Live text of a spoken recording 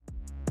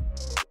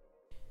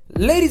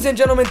Ladies and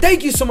gentlemen,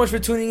 thank you so much for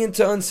tuning in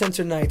to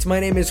Uncensored Nights.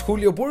 My name is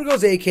Julio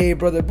Burgos, aka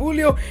Brother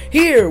Bulio,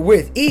 here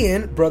with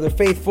Ian, Brother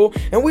Faithful,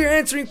 and we are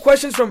answering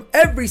questions from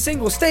every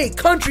single state,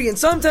 country, and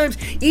sometimes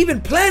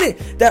even planet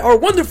that our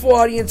wonderful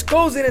audience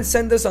goes in and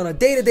sends us on a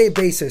day-to-day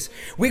basis.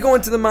 We go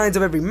into the minds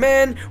of every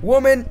man,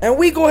 woman, and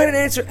we go ahead and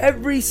answer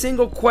every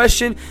single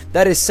question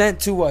that is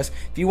sent to us.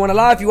 If you want to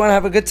laugh, if you want to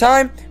have a good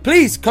time,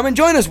 please come and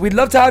join us. We'd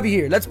love to have you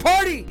here. Let's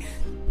party!